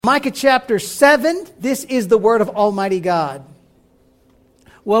Micah chapter 7, this is the word of Almighty God.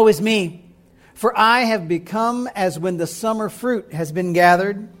 Woe is me, for I have become as when the summer fruit has been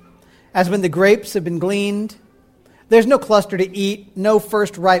gathered, as when the grapes have been gleaned. There's no cluster to eat, no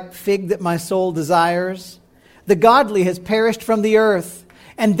first ripe fig that my soul desires. The godly has perished from the earth,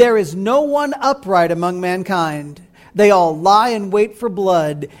 and there is no one upright among mankind. They all lie in wait for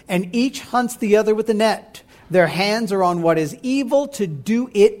blood, and each hunts the other with a net. Their hands are on what is evil to do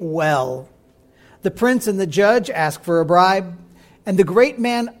it well. The prince and the judge ask for a bribe, and the great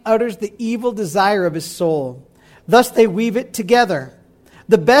man utters the evil desire of his soul. Thus they weave it together.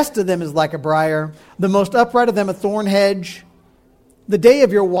 The best of them is like a briar, the most upright of them a thorn hedge. The day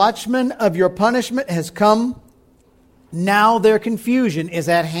of your watchman, of your punishment, has come. Now their confusion is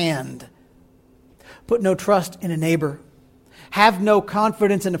at hand. Put no trust in a neighbor. Have no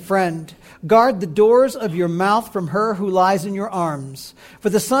confidence in a friend. Guard the doors of your mouth from her who lies in your arms. For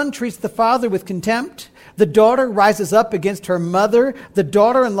the son treats the father with contempt. The daughter rises up against her mother. The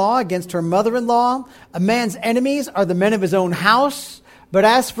daughter-in-law against her mother-in-law. A man's enemies are the men of his own house. But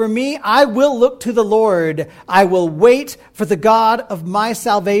as for me, I will look to the Lord. I will wait for the God of my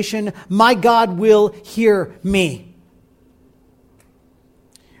salvation. My God will hear me.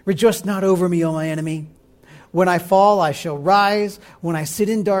 Rejoice not over me, O my enemy. When I fall, I shall rise. When I sit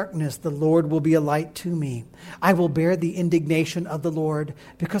in darkness, the Lord will be a light to me. I will bear the indignation of the Lord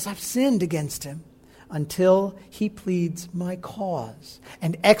because I've sinned against him, until he pleads my cause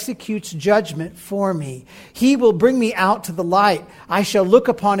and executes judgment for me. He will bring me out to the light. I shall look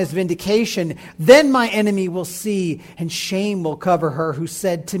upon his vindication. Then my enemy will see, and shame will cover her who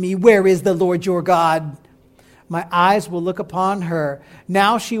said to me, "Where is the Lord your God?" My eyes will look upon her.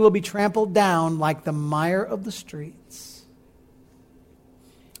 Now she will be trampled down like the mire of the streets.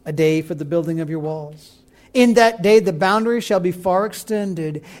 A day for the building of your walls. In that day the boundary shall be far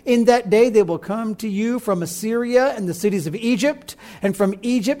extended. In that day they will come to you from Assyria and the cities of Egypt, and from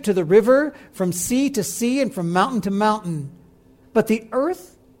Egypt to the river, from sea to sea, and from mountain to mountain. But the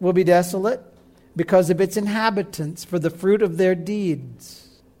earth will be desolate because of its inhabitants, for the fruit of their deeds.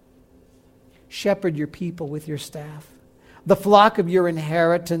 Shepherd your people with your staff, the flock of your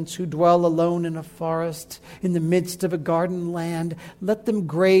inheritance who dwell alone in a forest, in the midst of a garden land. Let them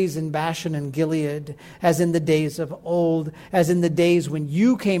graze in Bashan and Gilead, as in the days of old, as in the days when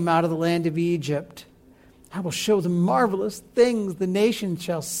you came out of the land of Egypt. I will show them marvelous things. The nations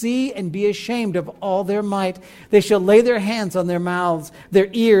shall see and be ashamed of all their might. They shall lay their hands on their mouths. Their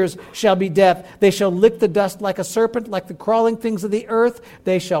ears shall be deaf. They shall lick the dust like a serpent, like the crawling things of the earth.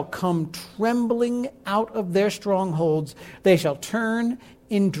 They shall come trembling out of their strongholds. They shall turn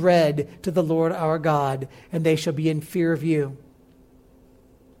in dread to the Lord our God, and they shall be in fear of you.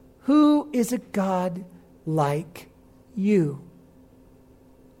 Who is a God like you?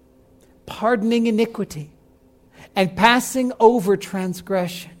 Pardoning iniquity and passing over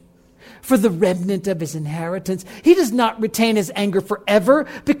transgression for the remnant of his inheritance. He does not retain his anger forever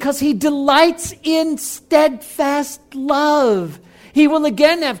because he delights in steadfast love. He will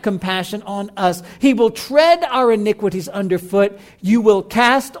again have compassion on us. He will tread our iniquities underfoot. You will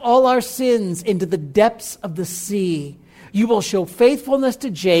cast all our sins into the depths of the sea. You will show faithfulness to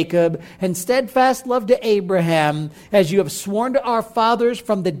Jacob and steadfast love to Abraham, as you have sworn to our fathers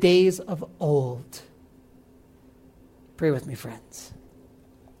from the days of old. Pray with me, friends.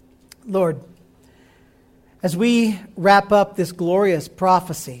 Lord, as we wrap up this glorious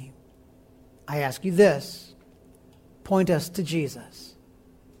prophecy, I ask you this: point us to Jesus.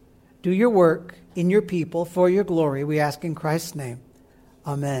 Do your work in your people for your glory, we ask in Christ's name.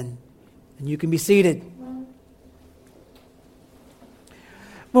 Amen. And you can be seated.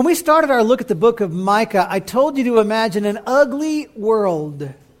 When we started our look at the book of Micah, I told you to imagine an ugly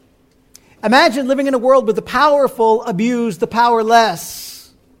world. Imagine living in a world where the powerful abuse the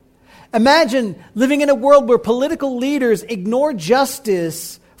powerless. Imagine living in a world where political leaders ignore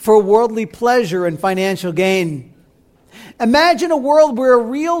justice for worldly pleasure and financial gain. Imagine a world where a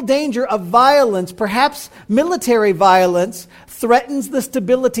real danger of violence, perhaps military violence, threatens the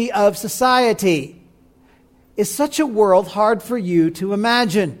stability of society. Is such a world hard for you to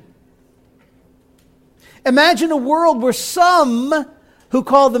imagine? Imagine a world where some who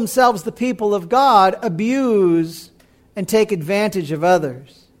call themselves the people of God abuse and take advantage of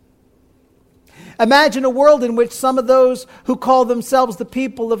others. Imagine a world in which some of those who call themselves the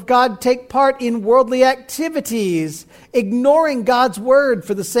people of God take part in worldly activities, ignoring God's word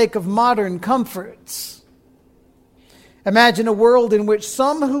for the sake of modern comforts. Imagine a world in which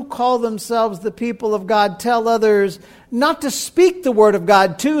some who call themselves the people of God tell others not to speak the word of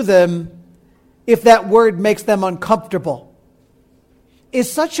God to them if that word makes them uncomfortable.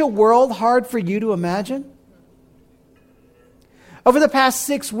 Is such a world hard for you to imagine? Over the past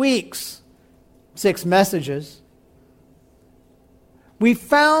 6 weeks, 6 messages, we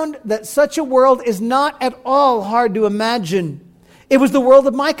found that such a world is not at all hard to imagine. It was the world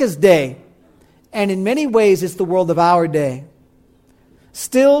of Micah's day, and in many ways it's the world of our day.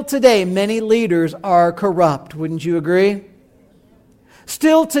 Still today, many leaders are corrupt, wouldn't you agree?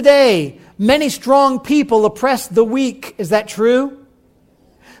 Still today, many strong people oppress the weak. Is that true?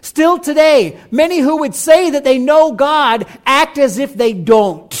 Still today, many who would say that they know God act as if they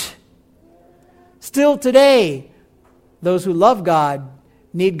don't. Still today, those who love God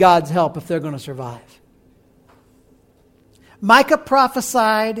need God's help if they're going to survive. Micah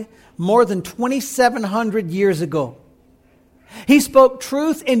prophesied more than 2,700 years ago. He spoke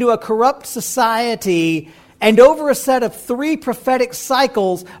truth into a corrupt society, and over a set of 3 prophetic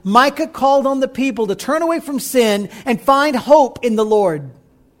cycles, Micah called on the people to turn away from sin and find hope in the Lord.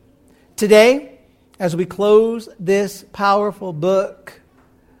 Today, as we close this powerful book,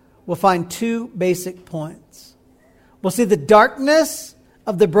 we'll find 2 basic points. We'll see the darkness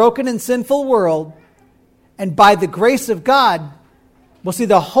of the broken and sinful world, and by the grace of God, we'll see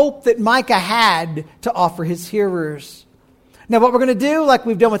the hope that Micah had to offer his hearers. Now, what we're going to do, like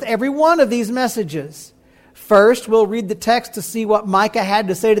we've done with every one of these messages, first, we'll read the text to see what Micah had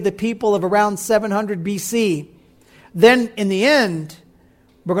to say to the people of around 700 BC. Then, in the end,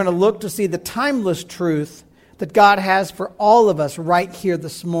 we're going to look to see the timeless truth that God has for all of us right here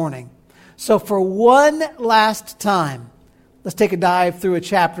this morning. So, for one last time, let's take a dive through a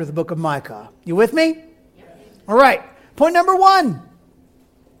chapter of the book of Micah. You with me? Yes. All right. Point number 1.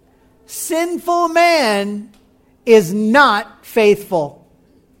 Sinful man is not faithful.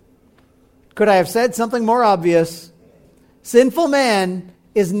 Could I have said something more obvious? Sinful man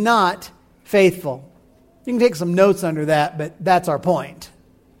is not faithful. You can take some notes under that, but that's our point.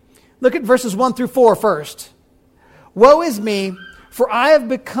 Look at verses 1 through 4 first. Woe is me, for I have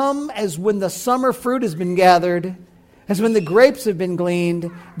become as when the summer fruit has been gathered, as when the grapes have been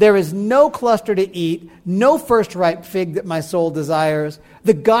gleaned. There is no cluster to eat, no first ripe fig that my soul desires.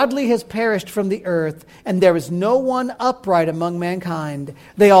 The godly has perished from the earth, and there is no one upright among mankind.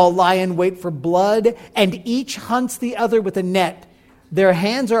 They all lie in wait for blood, and each hunts the other with a net. Their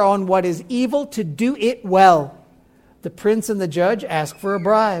hands are on what is evil to do it well. The prince and the judge ask for a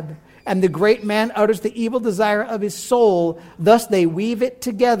bribe, and the great man utters the evil desire of his soul. Thus they weave it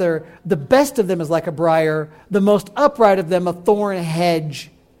together. The best of them is like a briar, the most upright of them a thorn hedge.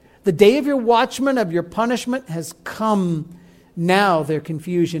 The day of your watchman, of your punishment, has come. Now their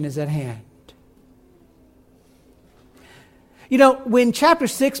confusion is at hand. You know, when chapter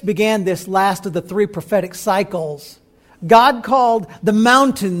 6 began this last of the 3 prophetic cycles, God called the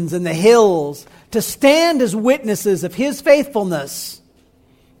mountains and the hills to stand as witnesses of his faithfulness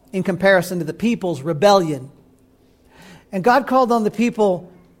in comparison to the people's rebellion. And God called on the people,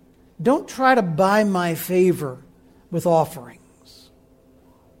 don't try to buy my favor with offerings.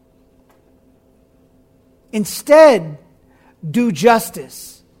 Instead, do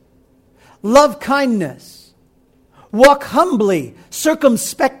justice, love kindness, walk humbly,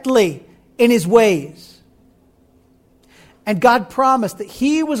 circumspectly in his ways. And God promised that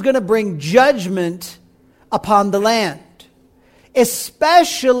he was going to bring judgment upon the land,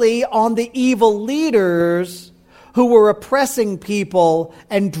 especially on the evil leaders who were oppressing people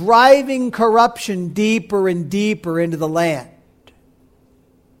and driving corruption deeper and deeper into the land.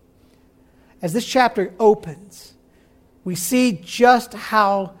 As this chapter opens, we see just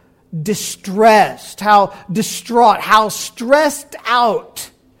how distressed, how distraught, how stressed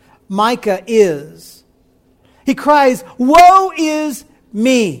out Micah is. He cries, "Woe is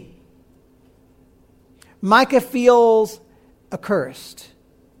me!" Micah feels accursed.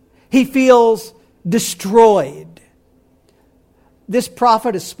 He feels destroyed. This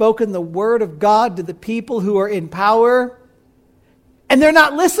prophet has spoken the word of God to the people who are in power, and they're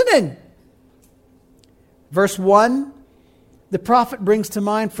not listening. Verse 1, the prophet brings to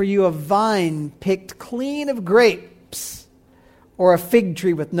mind for you a vine picked clean of grapes, or a fig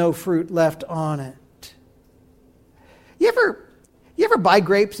tree with no fruit left on it. You ever buy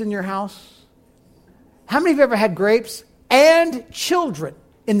grapes in your house? How many of you ever had grapes and children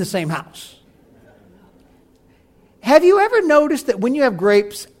in the same house? Have you ever noticed that when you have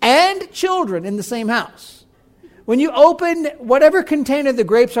grapes and children in the same house, when you open whatever container the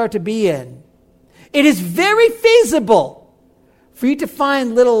grapes are to be in, it is very feasible for you to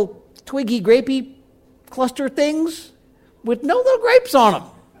find little twiggy, grapey cluster things with no little grapes on them.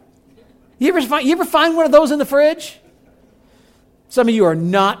 You ever find one of those in the fridge? Some of you are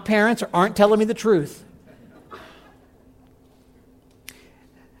not parents or aren't telling me the truth.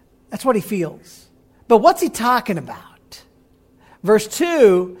 That's what he feels. But what's he talking about? Verse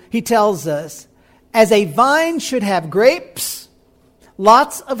 2, he tells us, as a vine should have grapes,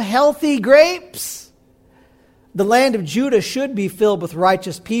 lots of healthy grapes, the land of Judah should be filled with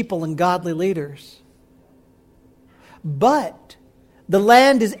righteous people and godly leaders. But the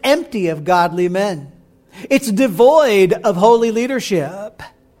land is empty of godly men. It's devoid of holy leadership.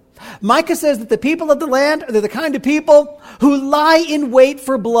 Micah says that the people of the land are the kind of people who lie in wait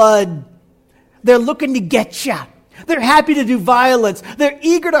for blood. They're looking to get you. They're happy to do violence. They're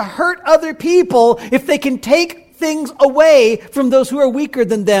eager to hurt other people if they can take things away from those who are weaker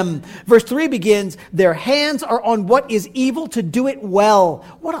than them. Verse 3 begins, their hands are on what is evil to do it well.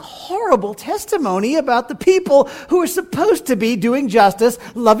 What a horrible testimony about the people who are supposed to be doing justice,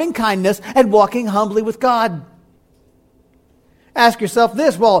 loving kindness, and walking humbly with God. Ask yourself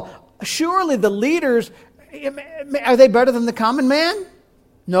this, well, surely the leaders, are they better than the common man?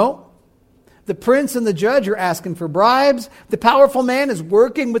 No. The prince and the judge are asking for bribes. The powerful man is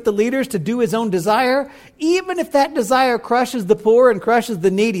working with the leaders to do his own desire. Even if that desire crushes the poor and crushes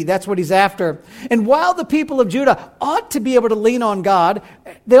the needy, that's what he's after. And while the people of Judah ought to be able to lean on God,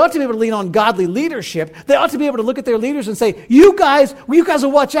 they ought to be able to lean on godly leadership. They ought to be able to look at their leaders and say, you guys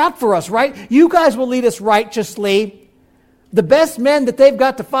will watch out for us, right? You guys will lead us righteously. The best men that they've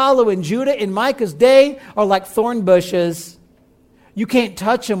got to follow in Judah in Micah's day are like thorn bushes. You can't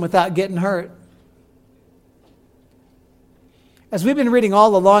touch them without getting hurt. As we've been reading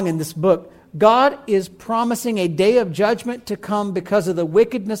all along in this book, God is promising a day of judgment to come because of the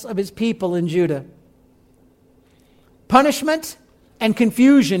wickedness of his people in Judah. Punishment and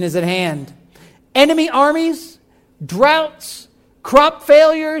confusion is at hand. Enemy armies, droughts, crop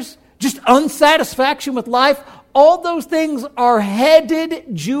failures, just unsatisfaction with life, all those things are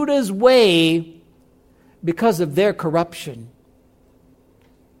headed Judah's way because of their corruption.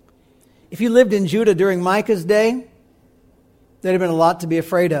 If you lived in Judah during Micah's day, there'd have been a lot to be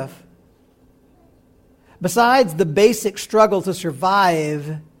afraid of. Besides the basic struggle to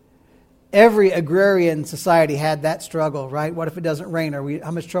survive, every agrarian society had that struggle, right? What if it doesn't rain?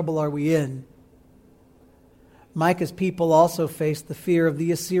 How much trouble are we in? Micah's people also faced the fear of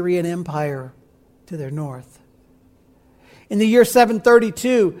the Assyrian Empire to their north. In the year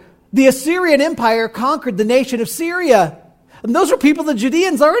 732, the Assyrian Empire conquered the nation of Syria. And those were people the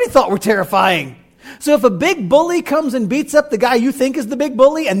Judeans already thought were terrifying. So if a big bully comes and beats up the guy you think is the big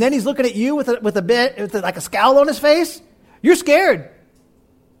bully, and then he's looking at you with like a scowl on his face, you're scared.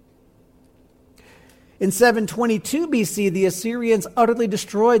 In 722 BC, the Assyrians utterly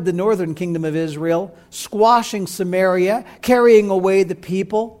destroyed the northern kingdom of Israel, squashing Samaria, carrying away the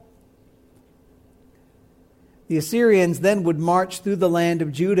people. The Assyrians then would march through the land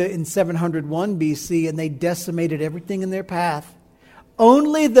of Judah in 701 BC, and they decimated everything in their path.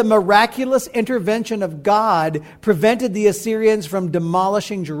 Only the miraculous intervention of God prevented the Assyrians from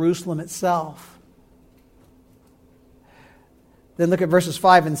demolishing Jerusalem itself. Then look at verses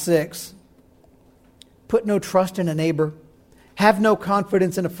 5 and 6. Put no trust in a neighbor. Have no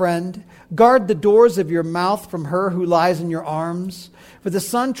confidence in a friend. Guard the doors of your mouth from her who lies in your arms. For the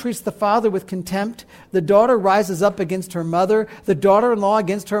son treats the father with contempt. The daughter rises up against her mother. The daughter-in-law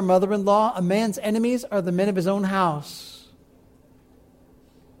against her mother-in-law. A man's enemies are the men of his own house.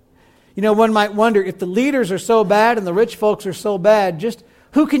 You know, one might wonder, if the leaders are so bad and the rich folks are so bad, just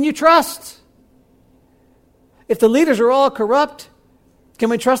who can you trust? If the leaders are all corrupt, can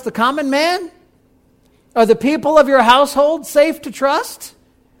we trust the common man? Are the people of your household safe to trust?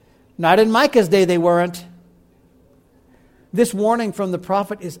 Not in Micah's day they weren't. This warning from the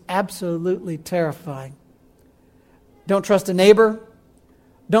prophet is absolutely terrifying. Don't trust a neighbor.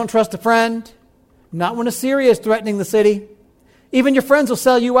 Don't trust a friend. Not when Assyria is threatening the city. Even your friends will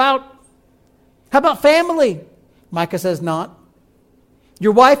sell you out. How about family? Micah says not.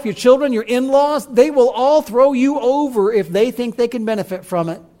 Your wife, your children, your in-laws, they will all throw you over if they think they can benefit from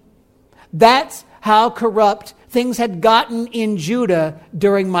it. That's how corrupt things had gotten in Judah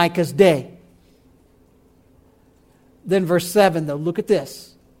during Micah's day. Then verse 7, though, look at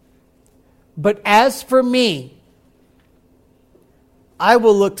this. But as for me, I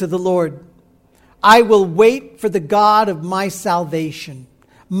will look to the Lord. I will wait for the God of my salvation.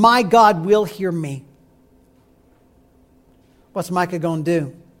 My God will hear me. What's Micah going to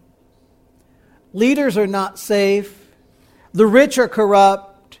do? Leaders are not safe. The rich are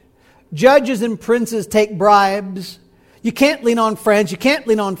corrupt. Judges and princes take bribes. You can't lean on friends. You can't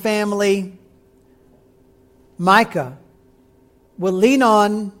lean on family. Micah will lean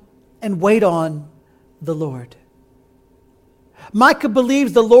on and wait on the Lord. Micah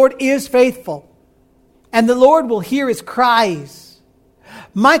believes the Lord is faithful, and the Lord will hear his cries.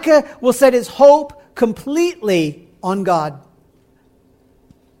 Micah will set his hope completely on God.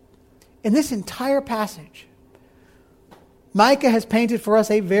 In this entire passage, Micah has painted for us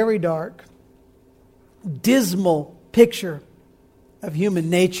a very dark, dismal picture of human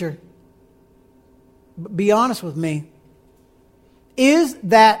nature. But be honest with me. Is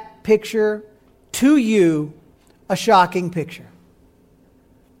that picture to you a shocking picture?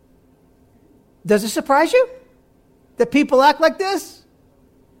 Does it surprise you that people act like this?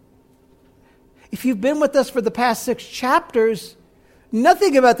 If you've been with us for the past 6 chapters,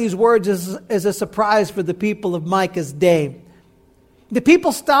 nothing about these words is a surprise for the people of Micah's day. The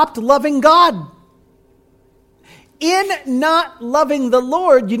people stopped loving God. In not loving the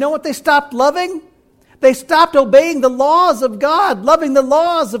Lord, you know what they stopped loving? They stopped obeying the laws of God, loving the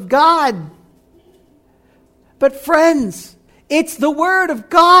laws of God. But friends, it's the Word of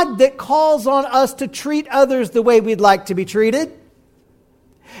God that calls on us to treat others the way we'd like to be treated.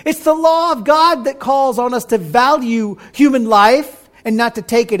 It's the law of God that calls on us to value human life and not to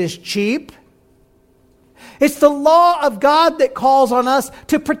take it as cheap. It's the law of God that calls on us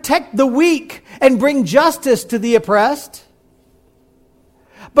to protect the weak and bring justice to the oppressed.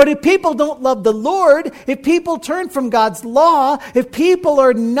 But if people don't love the Lord, if people turn from God's law, if people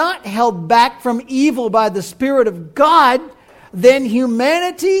are not held back from evil by the Spirit of God, then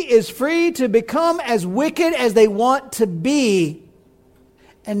humanity is free to become as wicked as they want to be.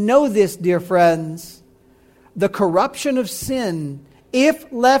 And know this, dear friends, the corruption of sin,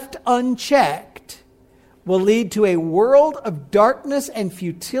 if left unchecked, will lead to a world of darkness and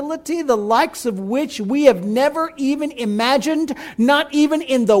futility, the likes of which we have never even imagined, not even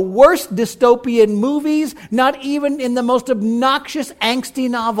in the worst dystopian movies, not even in the most obnoxious, angsty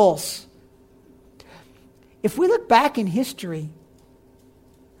novels. If we look back in history,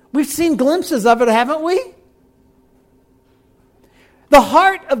 we've seen glimpses of it, haven't we? The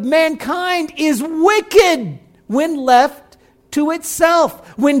heart of mankind is wicked when left to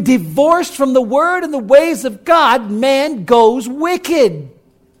itself. When divorced from the Word and the ways of God, man goes wicked.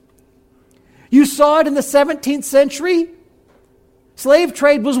 You saw it in the 17th century. Slave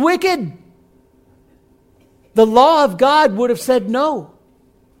trade was wicked. The law of God would have said no.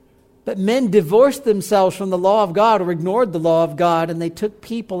 But men divorced themselves from the law of God or ignored the law of God, and they took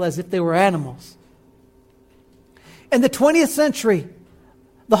people as if they were animals. In the 20th century,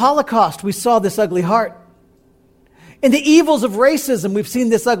 the Holocaust, we saw this ugly heart. In the evils of racism, we've seen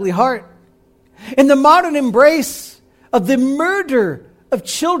this ugly heart. In the modern embrace of the murder of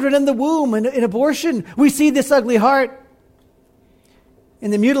children in the womb and in abortion, we see this ugly heart.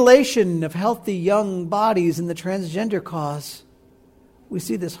 In the mutilation of healthy young bodies in the transgender cause, we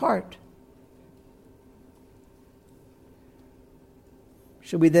see this heart.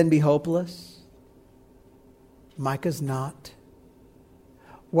 Should we then be hopeless? Micah's not.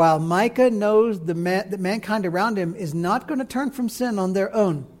 While Micah knows that mankind around him is not going to turn from sin on their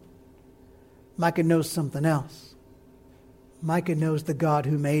own, Micah knows something else. Micah knows the God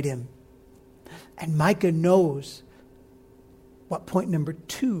who made him. And Micah knows what point number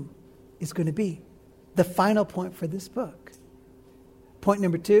 2 is going to be. The final point for this book. Point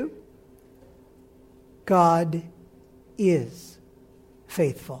number 2, God is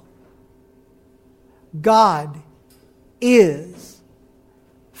faithful. God is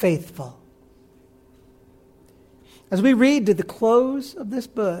faithful. As we read to the close of this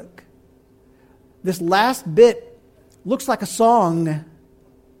book, this last bit looks like a song.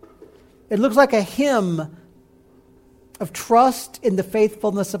 It looks like a hymn of trust in the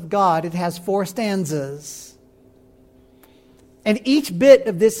faithfulness of God. It has 4 stanzas. And each bit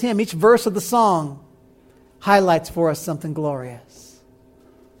of this hymn, each verse of the song, highlights for us something glorious.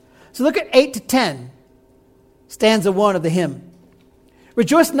 So look at 8 to 10, stanza 1 of the hymn.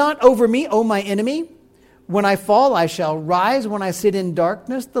 Rejoice not over me, O my enemy. When I fall, I shall rise. When I sit in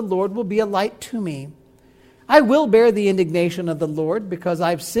darkness, the Lord will be a light to me. I will bear the indignation of the Lord because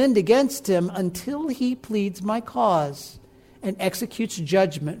I've sinned against him until he pleads my cause and executes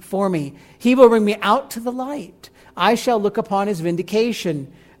judgment for me. He will bring me out to the light. I shall look upon his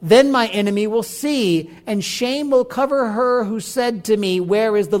vindication. Then my enemy will see, and shame will cover her who said to me,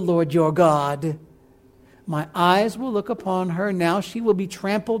 where is the Lord your God? My eyes will look upon her. Now she will be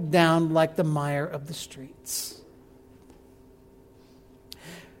trampled down like the mire of the streets.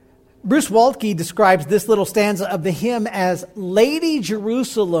 Bruce Waltke describes this little stanza of the hymn as Lady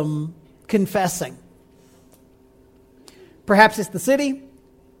Jerusalem confessing. Perhaps it's the city.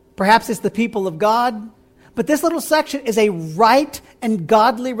 Perhaps it's the people of God. But this little section is a right and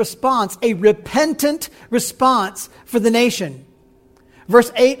godly response, a repentant response for the nation.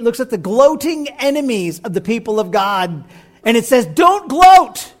 Verse 8 looks at the gloating enemies of the people of God. And it says, don't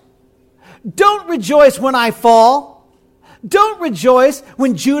gloat. Don't rejoice when I fall. Don't rejoice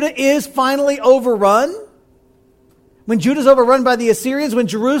when Judah is finally overrun. When Judah is overrun by the Assyrians, when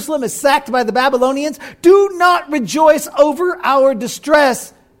Jerusalem is sacked by the Babylonians, do not rejoice over our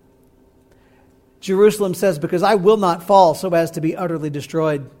distress. Jerusalem says, because I will not fall so as to be utterly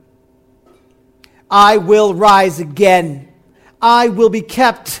destroyed. I will rise again. I will be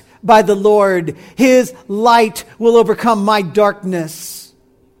kept by the Lord. His light will overcome my darkness.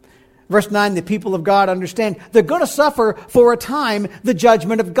 Verse 9, the people of God understand they're going to suffer for a time the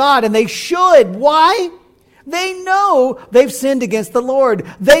judgment of God, and they should. Why? They know they've sinned against the Lord.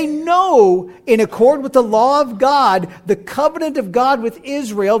 They know, in accord with the law of God, the covenant of God with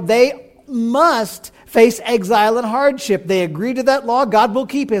Israel, they must face exile and hardship. They agree to that law. God will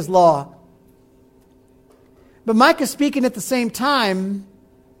keep his law. But Micah is speaking at the same time.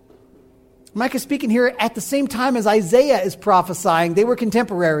 Micah is speaking here at the same time as Isaiah is prophesying. They were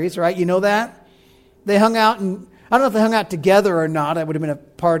contemporaries, right? You know that? They hung out, and I don't know if they hung out together or not. It would have been a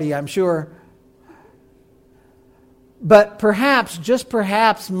party, I'm sure. But perhaps, just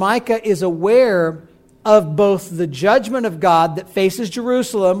perhaps, Micah is aware of both the judgment of God that faces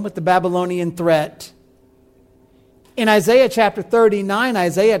Jerusalem with the Babylonian threat. In Isaiah chapter 39,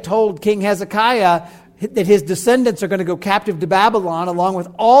 Isaiah told King Hezekiah that his descendants are going to go captive to Babylon along with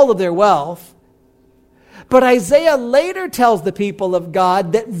all of their wealth. But Isaiah later tells the people of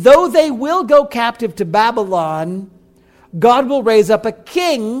God that though they will go captive to Babylon, God will raise up a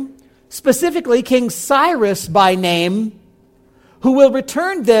king, specifically King Cyrus by name, who will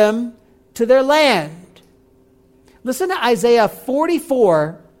return them to their land. Listen to Isaiah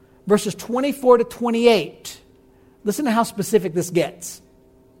 44, verses 24 to 28. Listen to how specific this gets.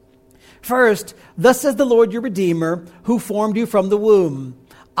 First, thus says the Lord your Redeemer, who formed you from the womb.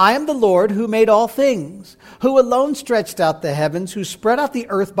 I am the Lord who made all things, who alone stretched out the heavens, who spread out the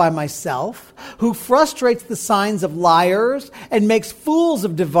earth by myself, who frustrates the signs of liars and makes fools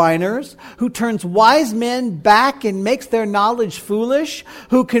of diviners, who turns wise men back and makes their knowledge foolish,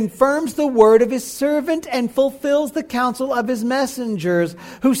 who confirms the word of his servant and fulfills the counsel of his messengers,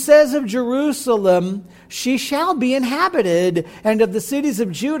 who says of Jerusalem, she shall be inhabited, and of the cities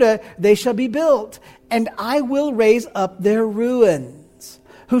of Judah they shall be built, and I will raise up their ruins.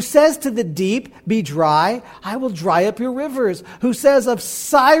 Who says to the deep, be dry, I will dry up your rivers. Who says of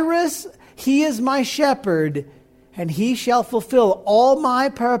Cyrus, he is my shepherd, and he shall fulfill all my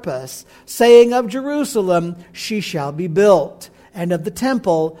purpose, saying of Jerusalem, she shall be built, and of the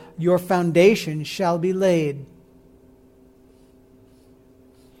temple, your foundation shall be laid.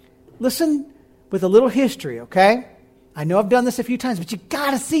 Listen with a little history, okay? I know I've done this a few times, but you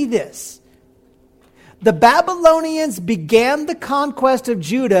got to see this. The Babylonians began the conquest of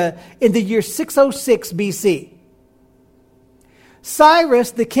Judah in the year 606 BC.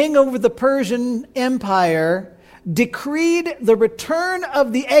 Cyrus, the king over the Persian Empire, decreed the return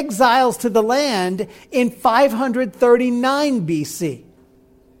of the exiles to the land in 539 BC.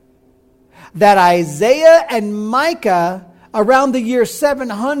 That Isaiah and Micah, around the year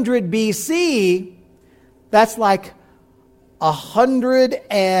 700 BC, that's like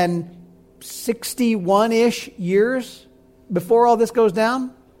 161-ish years before all this goes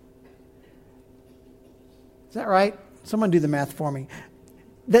down? Is that right? Someone do the math for me.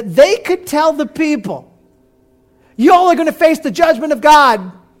 That they could tell the people, y'all are going to face the judgment of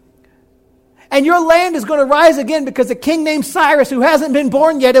God. And your land is going to rise again because a king named Cyrus, who hasn't been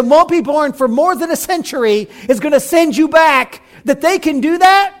born yet and won't be born for more than a century, is going to send you back. That they can do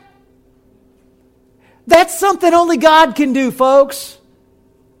that? That's something only God can do, folks.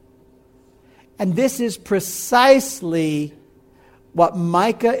 And this is precisely what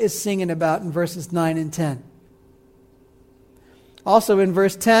Micah is singing about in verses 9 and 10. Also in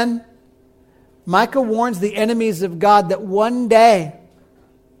verse 10, Micah warns the enemies of God that one day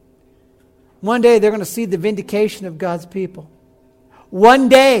they're going to see the vindication of God's people. One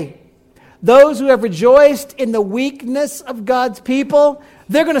day, those who have rejoiced in the weakness of God's people,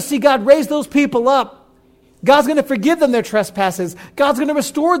 they're going to see God raise those people up. God's going to forgive them their trespasses. God's going to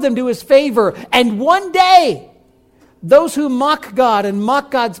restore them to his favor. And one day, those who mock God and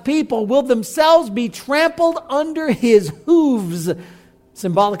mock God's people will themselves be trampled under his hooves,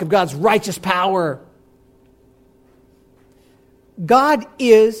 symbolic of God's righteous power. God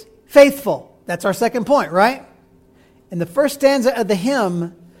is faithful. That's our second point, right? In the first stanza of the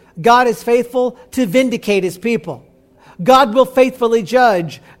hymn, God is faithful to vindicate his people. God will faithfully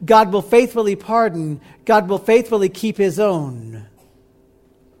judge. God will faithfully pardon. God will faithfully keep his own.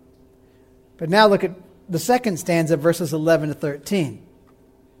 But now look at the second stanza, verses 11 to 13.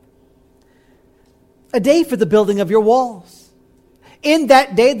 a day for the building of your walls. In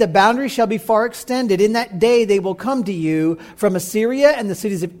that day the boundary shall be far extended. In that day they will come to you from Assyria and the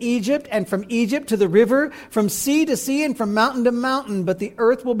cities of Egypt, and from Egypt to the river, from sea to sea, and from mountain to mountain. But the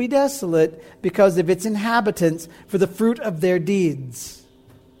earth will be desolate because of its inhabitants, for the fruit of their deeds.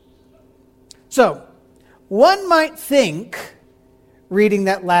 So, one might think, reading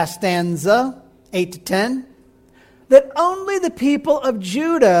that last stanza, 8 to 10, that only the people of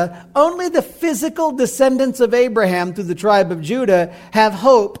Judah, only the physical descendants of Abraham through the tribe of Judah have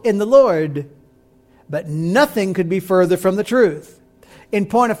hope in the Lord. But nothing could be further from the truth. In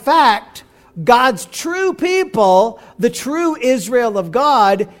point of fact, God's true people, the true Israel of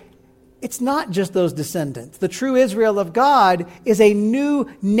God, it's not just those descendants. The true Israel of God is a new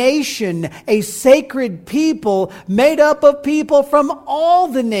nation, a sacred people made up of people from all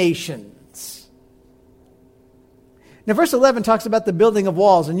the nations. Now, verse 11 talks about the building of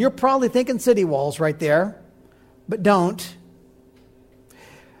walls, and you're probably thinking city walls right there, but don't.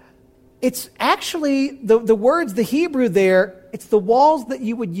 It's actually, the words, the Hebrew there, it's the walls that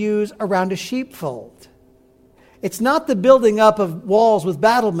you would use around a sheepfold. It's not the building up of walls with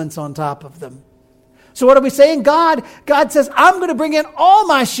battlements on top of them. So what are we saying? God says, I'm going to bring in all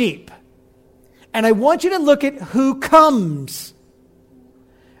my sheep, and I want you to look at who comes.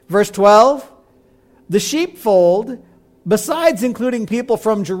 Verse 12, the sheepfold, besides including people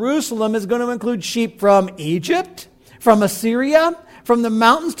from Jerusalem, is going to include sheep from Egypt, from Assyria, from the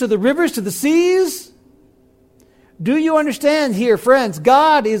mountains to the rivers to the seas. Do you understand here, friends?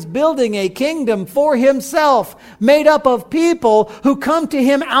 God is building a kingdom for himself, made up of people who come to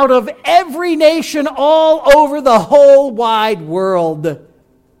him out of every nation all over the whole wide world.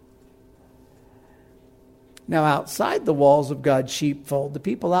 Now, outside the walls of God's sheepfold, the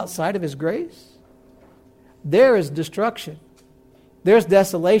people outside of his grace, there is destruction. There's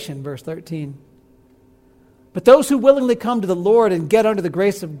desolation, verse 13. But those who willingly come to the Lord and get under the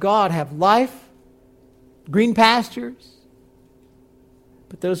grace of God have life, green pastures.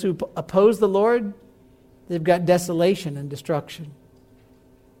 But those who oppose the Lord, they've got desolation and destruction.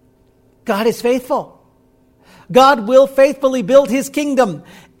 God is faithful. God will faithfully build his kingdom.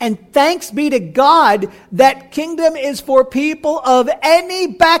 And thanks be to God, that kingdom is for people of any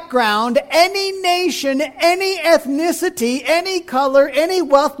background, any nation, any ethnicity, any color, any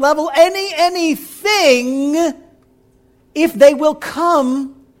wealth level, anything, if they will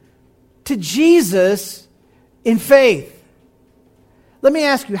come to Jesus in faith. Let me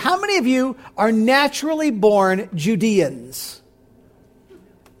ask you, how many of you are naturally born Judeans?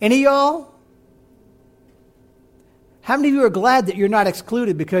 Any of y'all? How many of you are glad that you're not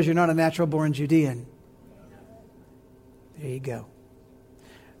excluded because you're not a natural-born Judean? There you go.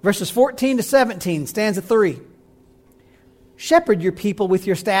 Verses 14 to 17, stanza 3. Shepherd your people with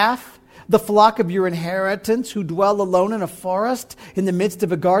your staff, the flock of your inheritance who dwell alone in a forest, in the midst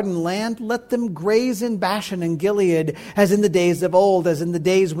of a garden land. Let them graze in Bashan and Gilead, as in the days of old, as in the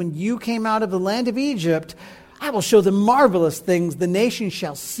days when you came out of the land of Egypt. I will show them marvelous things. The nations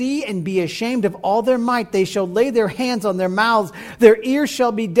shall see and be ashamed of all their might. They shall lay their hands on their mouths. Their ears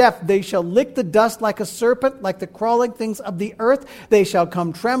shall be deaf. They shall lick the dust like a serpent, like the crawling things of the earth. They shall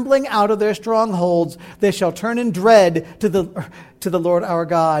come trembling out of their strongholds. They shall turn in dread to the Lord our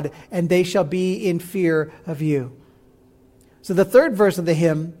God, and they shall be in fear of you. So the third verse of the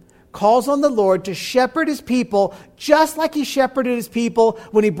hymn calls on the Lord to shepherd his people just like he shepherded his people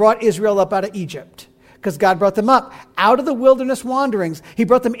when he brought Israel up out of Egypt. Because God brought them up out of the wilderness wanderings. He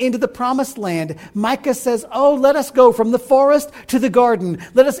brought them into the promised land. Micah says, oh, let us go from the forest to the garden.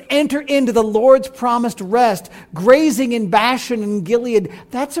 Let us enter into the Lord's promised rest, grazing in Bashan and Gilead.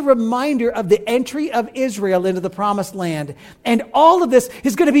 That's a reminder of the entry of Israel into the promised land. And all of this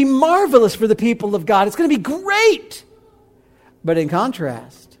is going to be marvelous for the people of God. It's going to be great. But in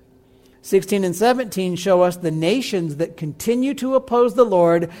contrast, 16 and 17 show us the nations that continue to oppose the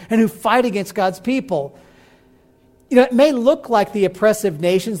Lord and who fight against God's people. You know, it may look like the oppressive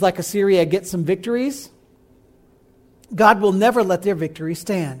nations like Assyria get some victories. God will never let their victory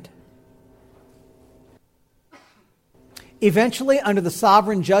stand. Eventually, under the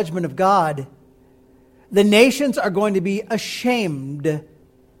sovereign judgment of God, the nations are going to be ashamed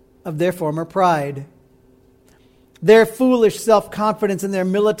of their former pride. Their foolish self-confidence and their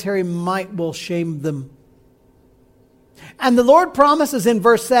military might will shame them. And the Lord promises in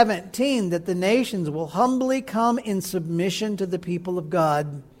verse 17 that the nations will humbly come in submission to the people of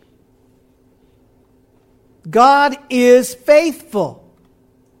God. God is faithful.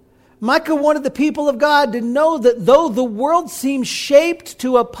 Micah wanted the people of God to know that though the world seems shaped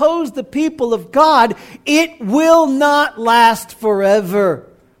to oppose the people of God, it will not last forever.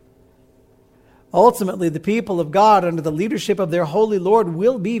 Ultimately, the people of God, under the leadership of their holy Lord,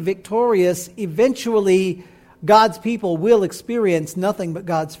 will be victorious. Eventually, God's people will experience nothing but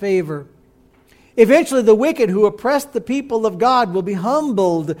God's favor. Eventually, the wicked who oppressed the people of God will be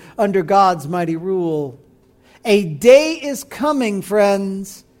humbled under God's mighty rule. A day is coming,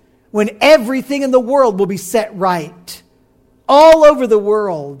 friends, when everything in the world will be set right, all over the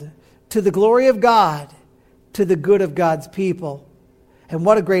world, to the glory of God, to the good of God's people. And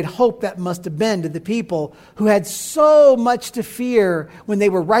what a great hope that must have been to the people who had so much to fear when they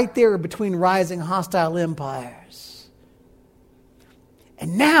were right there between rising hostile empires.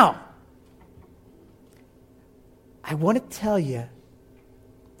 And now, I want to tell you,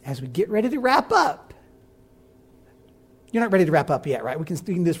 as we get ready to wrap up, you're not ready to wrap up yet, right? We can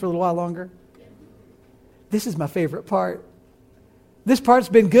do this for a little while longer. This is my favorite part. This part's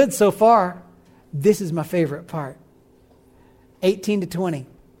been good so far. This is my favorite part. 18 to 20.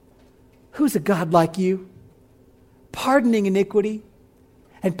 Who's a God like you, pardoning iniquity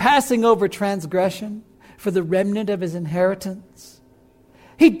and passing over transgression for the remnant of his inheritance?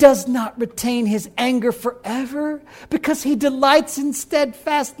 He does not retain his anger forever because he delights in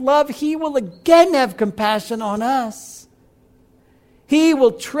steadfast love. He will again have compassion on us. He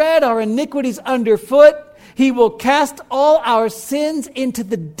will tread our iniquities underfoot. He will cast all our sins into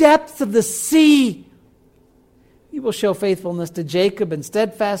the depths of the sea. You will show faithfulness to Jacob and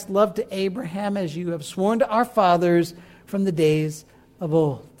steadfast love to Abraham as you have sworn to our fathers from the days of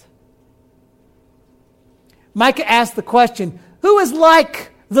old. Micah asked the question, who is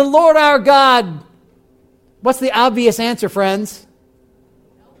like the Lord our God? What's the obvious answer, friends?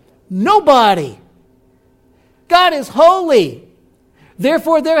 Nobody. God is holy.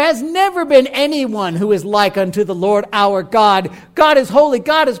 Therefore, there has never been anyone who is like unto the Lord our God. God is holy.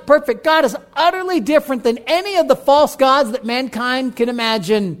 God is perfect. God is utterly different than any of the false gods that mankind can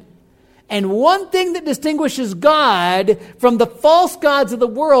imagine. And one thing that distinguishes God from the false gods of the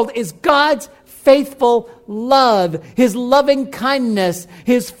world is God's faithful love, his loving kindness,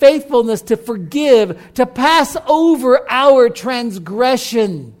 his faithfulness to forgive, to pass over our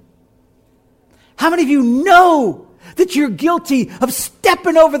transgression. How many of you know that you're guilty of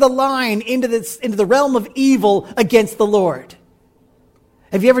stepping over the line into the realm of evil against the Lord?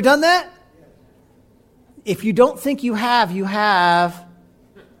 Have you ever done that? If you don't think you have, you have.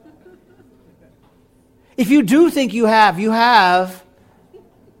 If you do think you have, you have.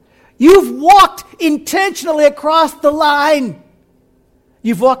 You've walked intentionally across the line.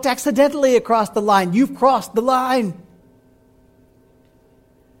 You've walked accidentally across the line. You've crossed the line.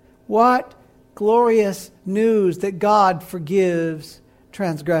 What glorious news that God forgives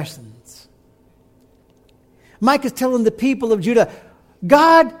transgressions. Micah is telling the people of Judah,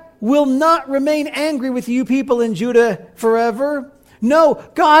 God will not remain angry with you people in Judah forever. No,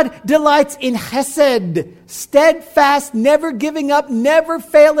 God delights in chesed, steadfast, never giving up, never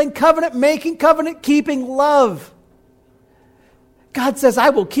failing, covenant-making, covenant-keeping love. God says,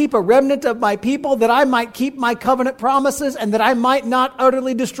 I will keep a remnant of my people that I might keep my covenant promises and that I might not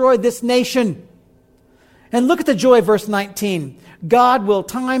utterly destroy this nation. And look at the joy of verse 19. God will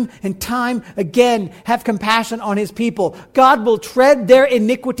time and time again have compassion on his people. God will tread their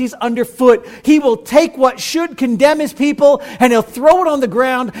iniquities underfoot. He will take what should condemn his people and he'll throw it on the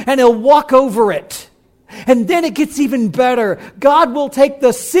ground and he'll walk over it. And then it gets even better. God will take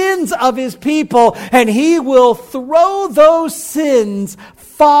the sins of his people and he will throw those sins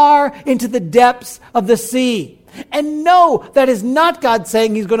far into the depths of the sea. And no, that is not God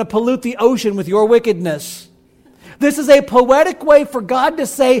saying he's going to pollute the ocean with your wickedness. This is a poetic way for God to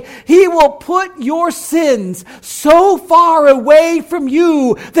say he will put your sins so far away from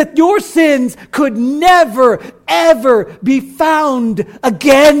you that your sins could never, ever be found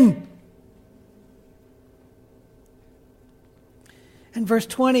again. And verse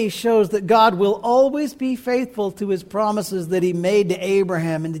 20 shows that God will always be faithful to his promises that he made to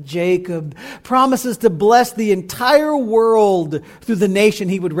Abraham and to Jacob. Promises to bless the entire world through the nation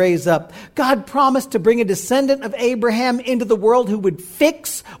he would raise up. God promised to bring a descendant of Abraham into the world who would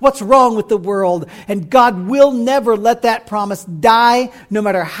fix what's wrong with the world. And God will never let that promise die, no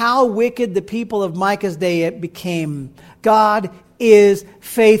matter how wicked the people of Micah's day it became. God is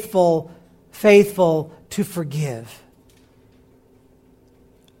faithful to forgive.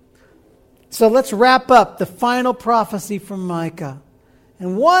 So let's wrap up the final prophecy from Micah.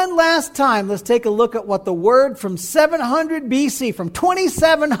 And one last time, let's take a look at what the word from 700 BC, from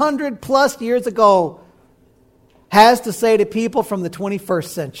 2,700 plus years ago, has to say to people from the 21st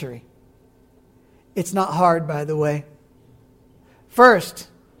century. It's not hard, by the way. First,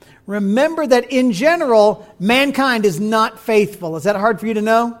 remember that in general, mankind is not faithful. Is that hard for you to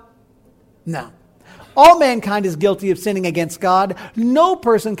know? No. All mankind is guilty of sinning against God. No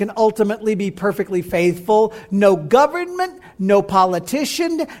person can ultimately be perfectly faithful. No government, no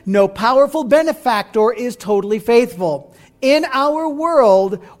politician, no powerful benefactor is totally faithful. In our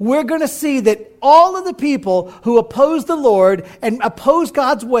world, we're going to see that all of the people who oppose the Lord and oppose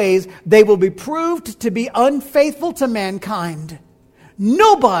God's ways, they will be proved to be unfaithful to mankind.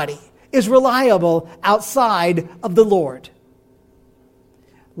 Nobody is reliable outside of the Lord.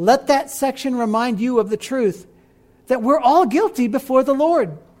 Let that section remind you of the truth that we're all guilty before the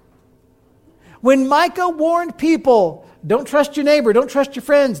Lord. When Micah warned people, don't trust your neighbor, don't trust your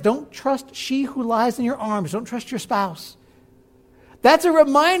friends, don't trust she who lies in your arms, don't trust your spouse. That's a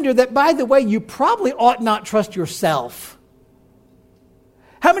reminder that, by the way, you probably ought not trust yourself.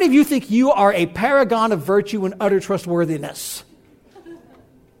 How many of you think you are a paragon of virtue and utter trustworthiness?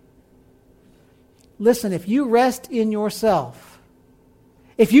 Listen, if you rest in yourself,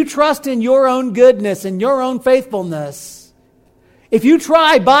 if you trust in your own goodness and your own faithfulness, if you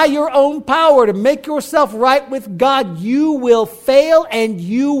try by your own power to make yourself right with God, you will fail and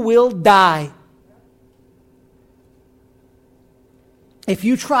you will die. If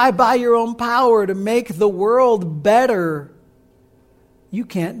you try by your own power to make the world better, you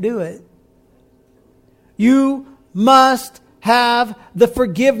can't do it. You must have the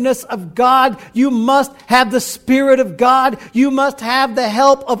forgiveness of God. You must have the Spirit of God. You must have the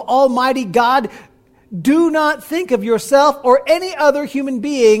help of Almighty God. Do not think of yourself or any other human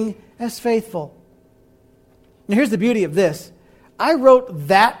being as faithful. Now here's the beauty of this. I wrote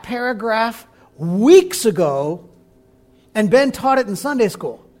that paragraph weeks ago, and Ben taught it in Sunday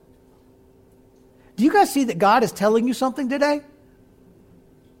school. Do you guys see that God is telling you something today?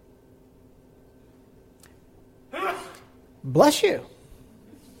 Bless you.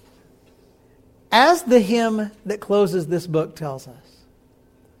 As the hymn that closes this book tells us,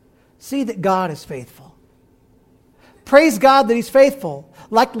 see that God is faithful. Praise God that He's faithful.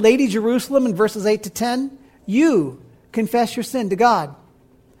 Like Lady Jerusalem in verses 8 to 10, you confess your sin to God.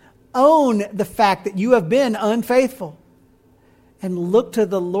 Own the fact that you have been unfaithful. And look to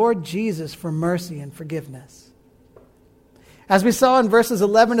the Lord Jesus for mercy and forgiveness. As we saw in verses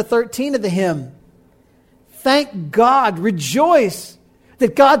 11 to 13 of the hymn, thank God, rejoice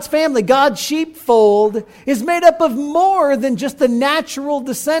that God's family, God's sheepfold, is made up of more than just the natural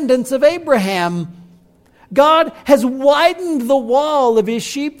descendants of Abraham. God has widened the wall of His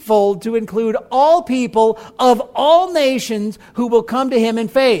sheepfold to include all people of all nations who will come to Him in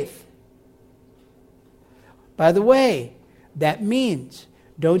faith. By the way, that means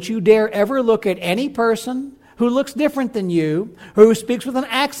don't you dare ever look at any person who looks different than you, who speaks with an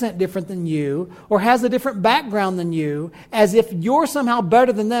accent different than you, or has a different background than you, as if you're somehow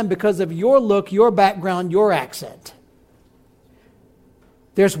better than them because of your look, your background, your accent.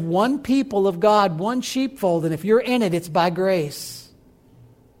 There's one people of God, one sheepfold, and if you're in it, it's by grace.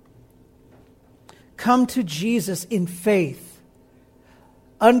 Come to Jesus in faith.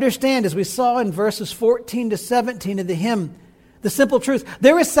 Understand, as we saw in verses 14 to 17 of the hymn, the simple truth.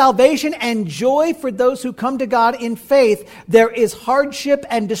 There is salvation and joy for those who come to God in faith. There is hardship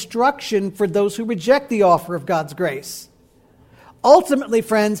and destruction for those who reject the offer of God's grace. Ultimately,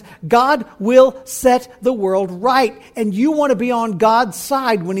 friends, God will set the world right. And you want to be on God's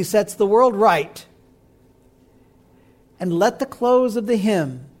side when He sets the world right. And let the close of the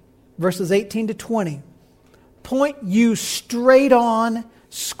hymn, verses 18 to 20, point you straight on,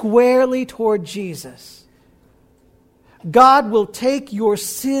 squarely toward Jesus. God will take your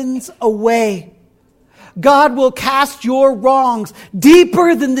sins away. God will cast your wrongs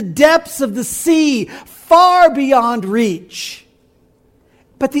deeper than the depths of the sea, far beyond reach.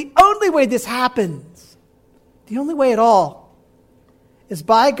 But the only way this happens, the only way at all, is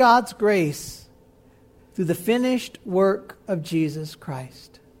by God's grace through the finished work of Jesus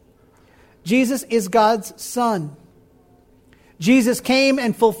Christ. Jesus is God's Son. Jesus came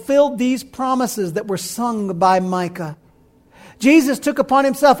and fulfilled these promises that were sung by Micah. Jesus took upon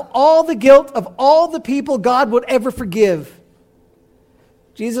Himself all the guilt of all the people God would ever forgive.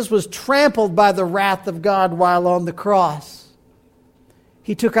 Jesus was trampled by the wrath of God while on the cross.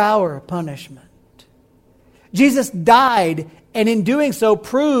 He took our punishment. Jesus died, and in doing so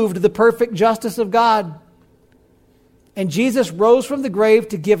proved the perfect justice of God. And Jesus rose from the grave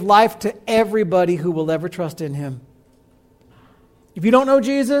to give life to everybody who will ever trust in Him. If you don't know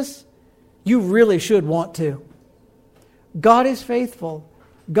Jesus, you really should want to. God is faithful.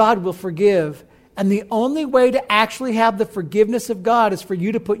 God will forgive. And the only way to actually have the forgiveness of God is for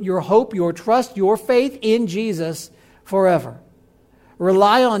you to put your hope, your trust, your faith in Jesus forever.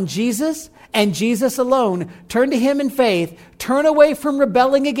 Rely on Jesus and Jesus alone. Turn to him in faith. Turn away from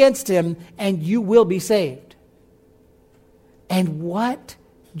rebelling against him, and you will be saved. And what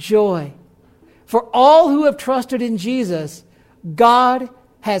joy! For all who have trusted in Jesus, God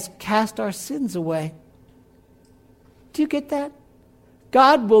has cast our sins away. Do you get that?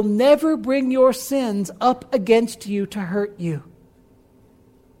 God will never bring your sins up against you to hurt you.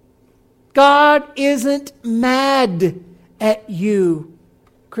 God isn't mad at you,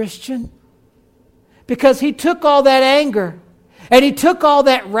 Christian, because he took all that anger and he took all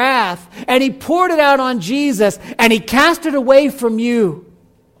that wrath and he poured it out on Jesus and he cast it away from you.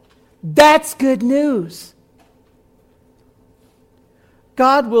 That's good news.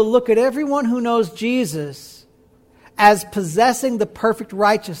 God will look at everyone who knows Jesus as possessing the perfect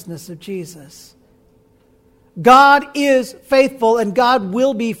righteousness of Jesus. God is faithful and God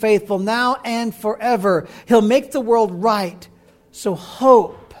will be faithful now and forever. He'll make the world right. So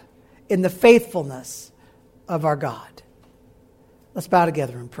hope in the faithfulness of our God. Let's bow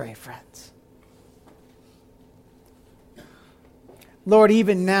together and pray, friends. Lord,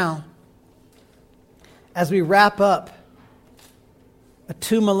 even now, as we wrap up a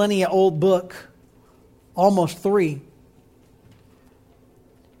 2 millennia old book, almost 3,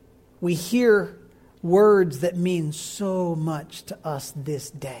 we hear words that mean so much to us this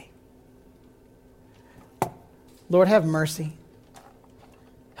day. Lord, have mercy.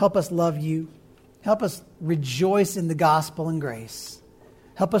 Help us love you. Help us rejoice in the gospel and grace.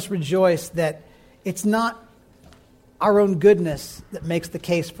 Help us rejoice that it's not our own goodness that makes the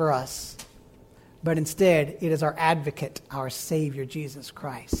case for us, but instead it is our advocate, our Savior, Jesus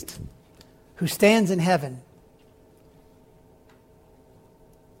Christ, who stands in heaven,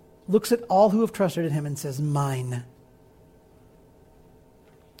 looks at all who have trusted in him and says, mine.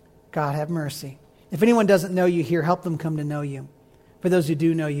 God, have mercy. If anyone doesn't know you here, help them come to know you. For those who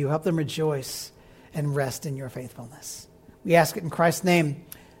do know you, help them rejoice and rest in your faithfulness. We ask it in Christ's name.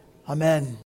 Amen.